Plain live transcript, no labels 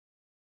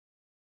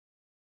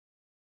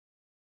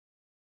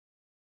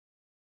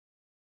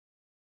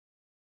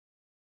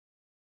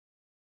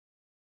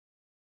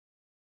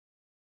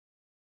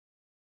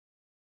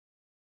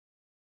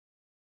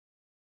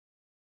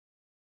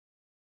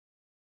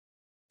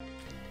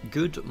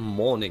Good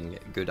morning,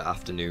 good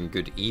afternoon,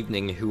 good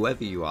evening,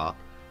 whoever you are,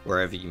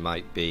 wherever you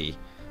might be.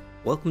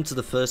 Welcome to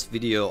the first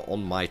video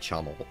on my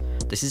channel.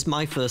 This is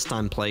my first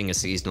time playing a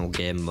seasonal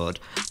game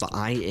mode, but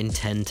I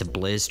intend to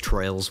blaze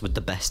trails with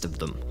the best of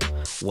them.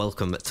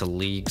 Welcome to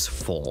Leagues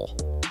 4.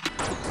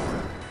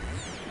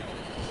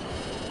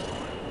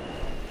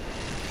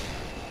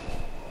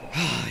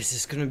 Is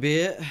this gonna be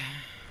it?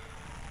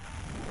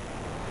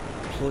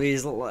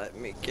 Please let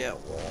me get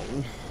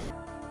one.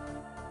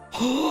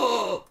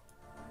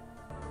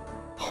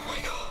 Oh my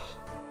god.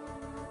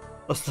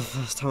 That's the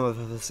first time I've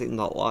ever seen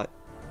that light.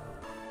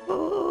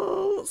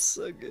 Oh, that's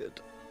so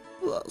good.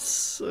 That's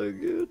so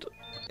good.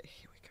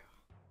 Here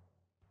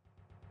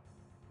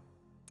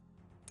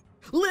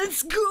we go.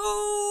 Let's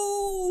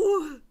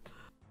go!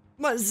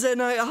 My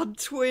Zenite had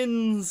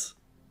twins.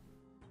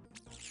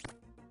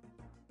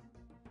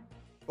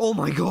 Oh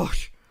my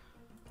gosh.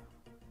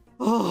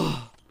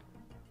 Oh.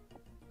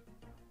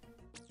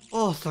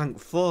 Oh, thank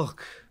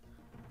fuck.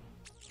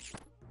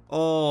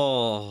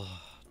 Oh,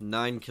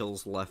 9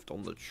 kills left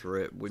on the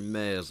trip. We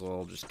may as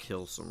well just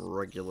kill some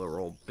regular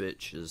old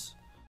bitches.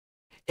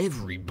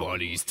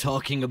 Everybody's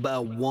talking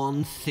about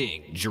one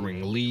thing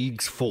during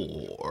Leagues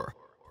 4.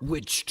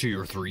 Which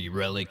Tier 3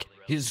 relic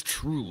is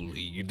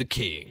truly the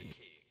king?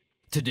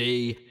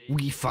 Today,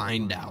 we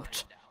find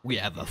out. We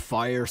have a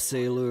Fire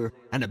Sailor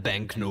and a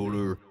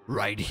Banknoter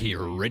right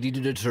here ready to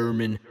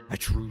determine a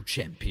true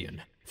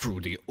champion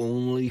through the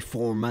only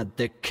format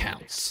that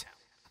counts.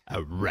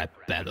 A rap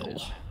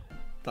battle.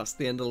 That's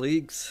the end of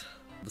Leagues.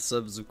 The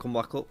servers have come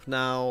back up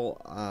now,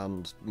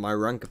 and my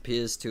rank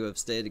appears to have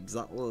stayed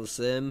exactly the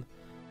same.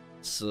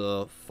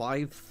 So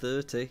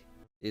 530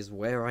 is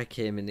where I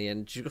came in the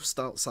end, just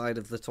outside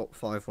of the top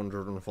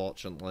 500,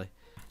 unfortunately.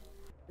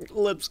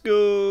 Let's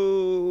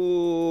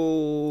go!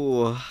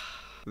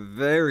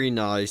 Very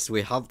nice,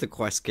 we have the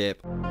quest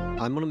cape.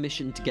 I'm on a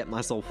mission to get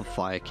myself a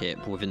fire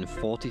cape within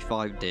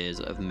 45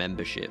 days of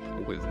membership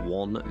with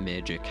one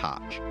major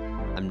catch.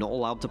 I'm not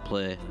allowed to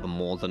play for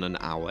more than an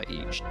hour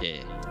each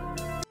day.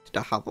 Did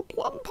I have a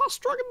plan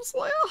past Dragon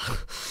Slayer?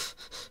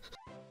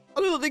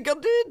 I don't think I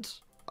did.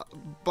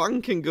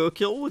 Bank and go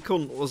kill the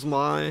cunt was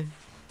my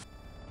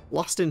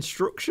last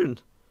instruction.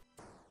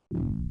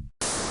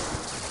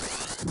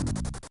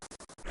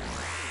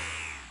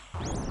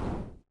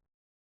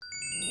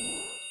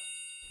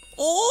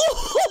 Oh!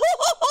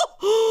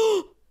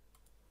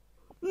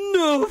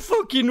 No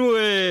fucking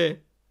way!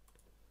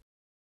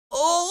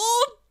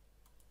 Oh!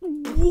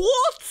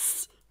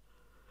 What?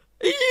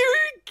 Are you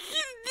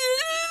kidding?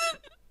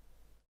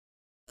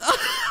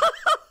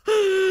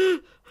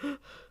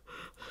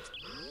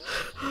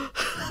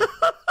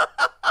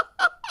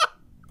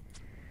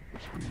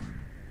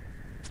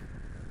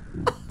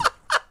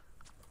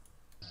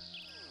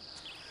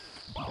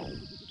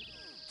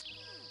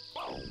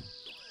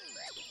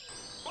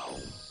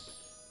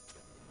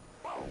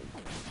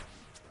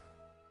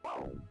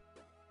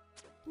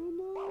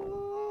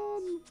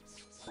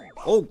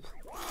 Oh,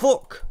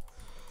 fuck!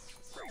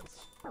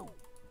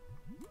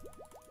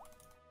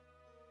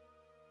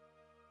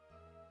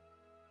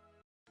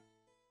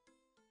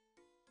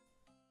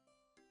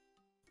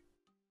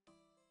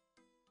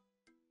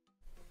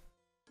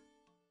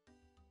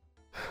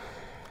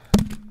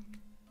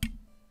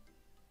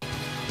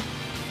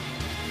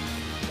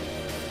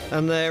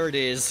 And there it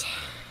is.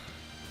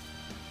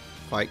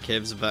 White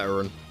Cave's a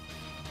veteran.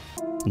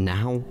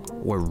 Now,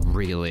 we're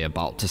really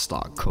about to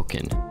start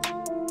cooking.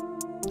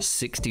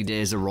 60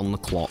 days are on the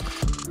clock,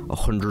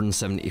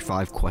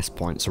 175 quest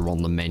points are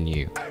on the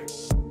menu,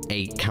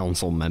 8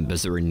 council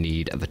members are in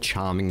need of a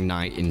charming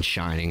knight in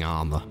shining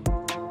armor,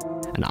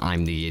 and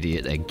I'm the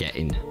idiot they're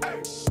getting.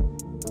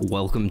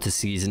 Welcome to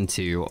season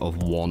 2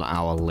 of 1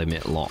 hour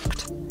limit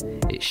locked.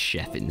 It's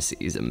chefing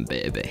season,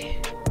 baby.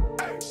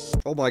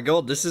 Oh my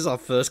god, this is our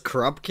first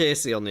crab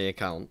Casey on the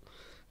account.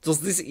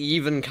 Does this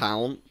even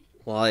count?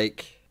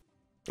 Like,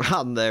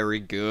 and there he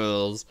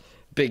goes,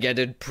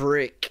 big-headed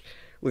prick.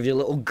 With your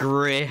little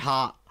grey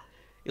hat.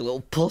 Your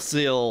little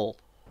pussy hole.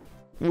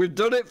 We've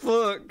done it,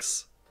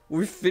 folks.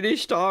 We've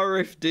finished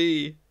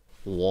RFD.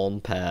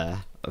 1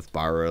 pair of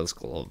Barrow's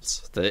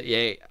gloves.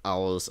 38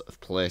 hours of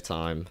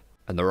playtime.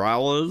 And their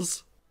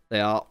hours,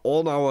 they are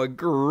on our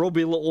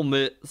grubby little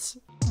mitts.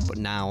 But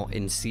now,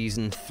 in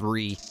Season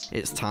 3,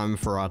 it's time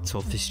for our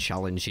toughest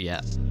challenge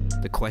yet.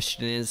 The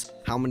question is,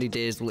 how many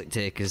days will it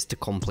take us to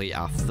complete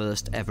our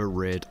first ever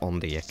raid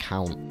on the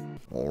account?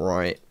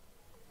 Alright.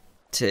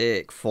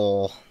 Take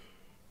 4.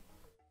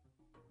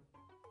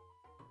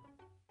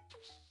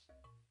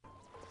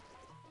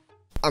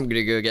 I'm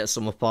gonna go get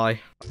some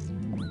pie.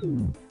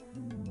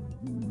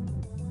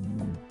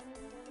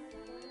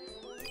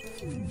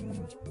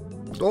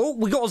 Oh,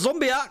 we got a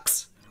zombie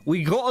axe!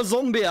 We got a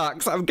zombie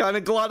axe! I'm kinda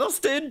glad I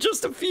stayed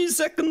just a few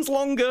seconds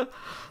longer.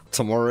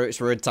 Tomorrow it's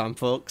raid time,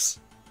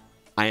 folks.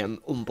 I am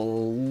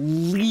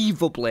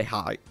unbelievably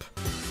hype.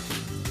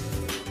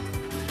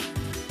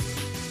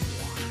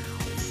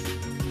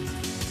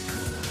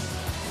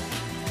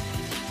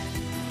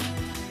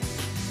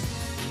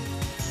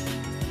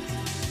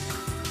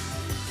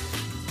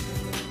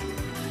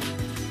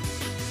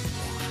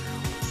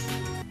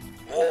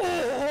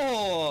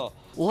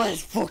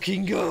 Let's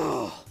fucking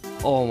go!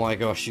 Oh my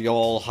gosh, you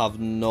all have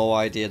no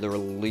idea the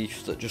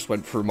relief that just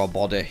went through my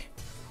body.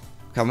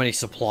 Look how many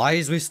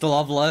supplies we still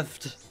have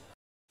left.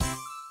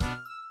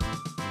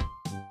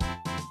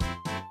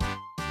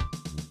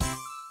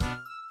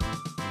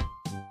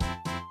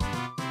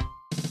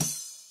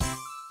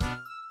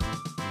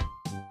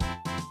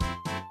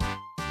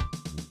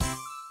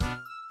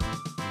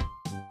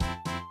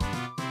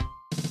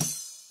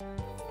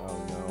 Oh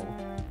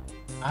no.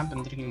 I've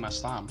been drinking my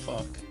slime,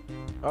 fuck.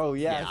 Oh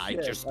yeah, I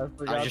shit. just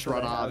forgot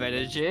run that out of had 'em.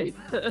 energy.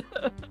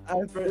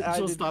 I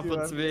just did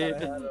happened too, to me. I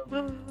forgot I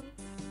had 'em.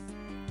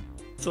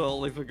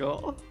 Totally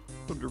forgot.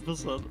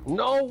 100%.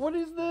 No, what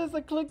is this?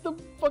 I clicked the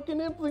fucking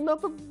impling,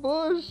 not the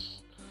bush.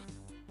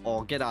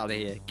 Oh, get out of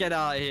here. Get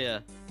out of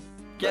here.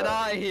 Get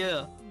out of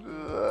here.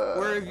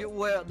 Where have you,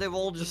 where, they've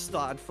all just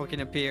started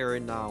fucking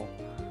appearing now.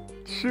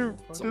 Shoot,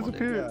 Someone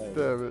disappeared.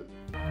 Damn it.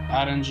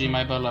 RNG,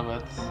 my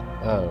beloved.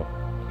 Oh.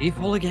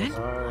 Evil again?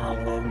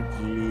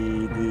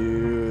 RNG,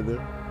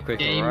 dude. Quicker,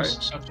 Games right?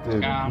 such a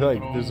Dude, scam, like,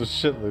 bro. there's a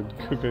shitload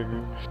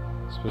cooking.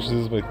 Especially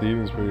since my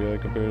thieving's pretty high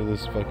compared to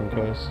this fucking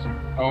quest.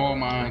 Oh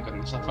my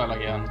goodness, I fell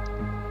again.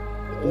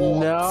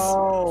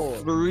 No.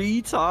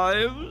 3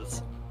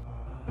 times?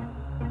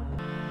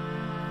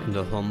 In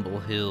the humble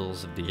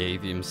hills of the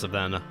avian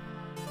savannah,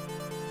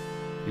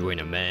 you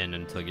ain't a man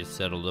until you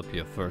settled up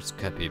your first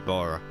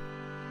capybara.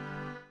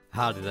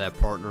 Howdy there,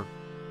 partner.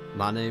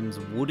 My name's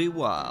Woody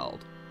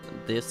Wild, and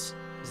this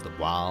is the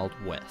Wild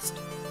West.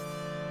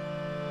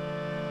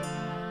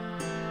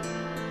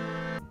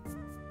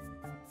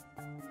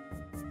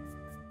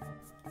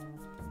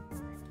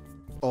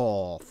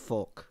 Oh,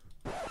 fuck.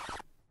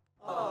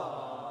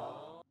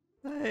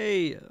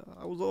 Hey,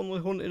 I was only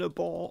hunting a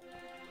boar.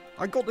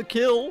 I got the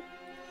kill,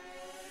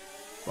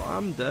 but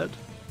I'm dead.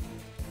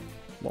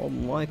 More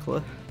than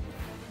likely.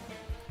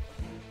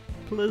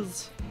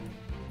 Please.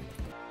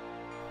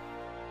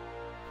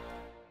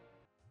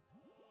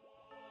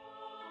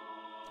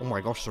 Oh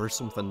my gosh, there is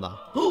something there.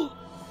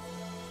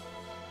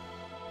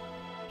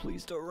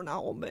 Please don't run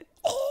out on me.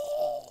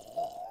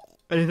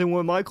 Anything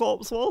where my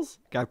corpse was?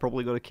 Guy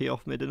probably got a key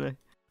off me, didn't he?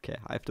 Okay,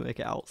 I have to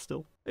make it out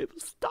still. It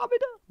was stamina.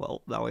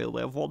 Well, now I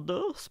only have 1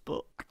 dose,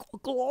 but I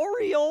got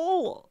glory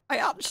all. I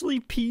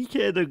actually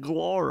PK'd a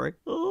glory.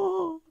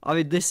 Oh. I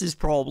mean, this is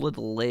probably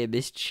the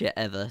lamest shit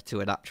ever to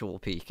an actual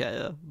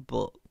PKer,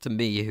 but to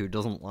me, who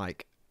doesn't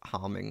like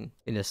harming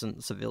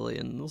innocent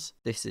civilians,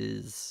 this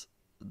is,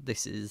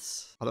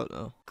 I don't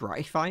know,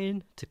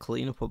 gratifying to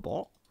clean up a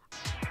bot.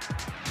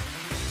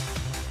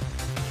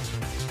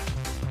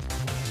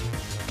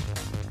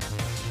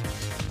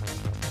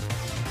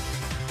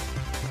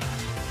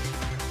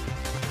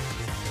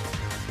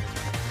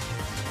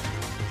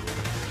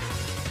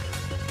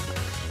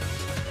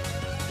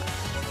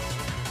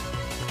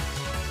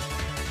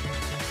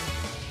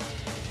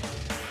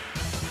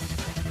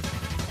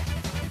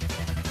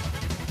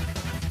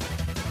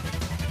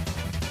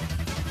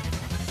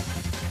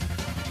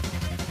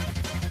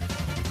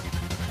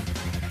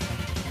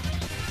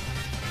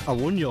 I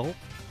won, y'all.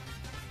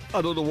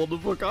 I don't know what the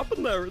fuck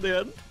happened there at the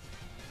end.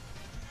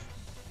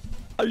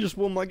 I just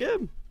won my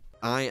game.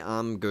 I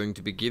am going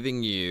to be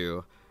giving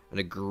you an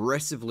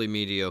aggressively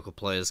mediocre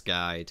player's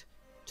guide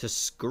to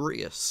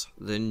Scurious,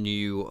 the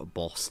new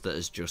boss that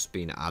has just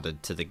been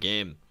added to the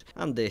game.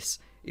 And this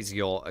is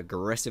your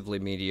aggressively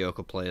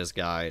mediocre player's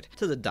guide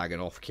to the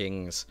Dagannoth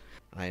Kings.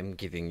 I am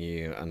giving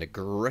you an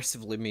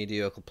aggressively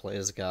mediocre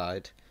player's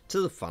guide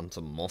to the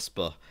Phantom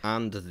Mosper.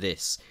 And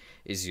this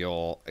is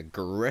your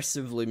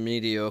aggressively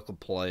mediocre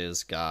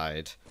player's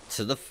guide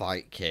to the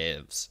Fight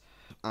Caves.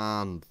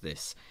 And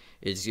this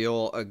is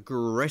your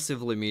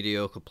aggressively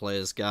mediocre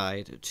player's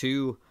guide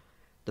to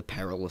the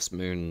Perilous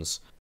Moons.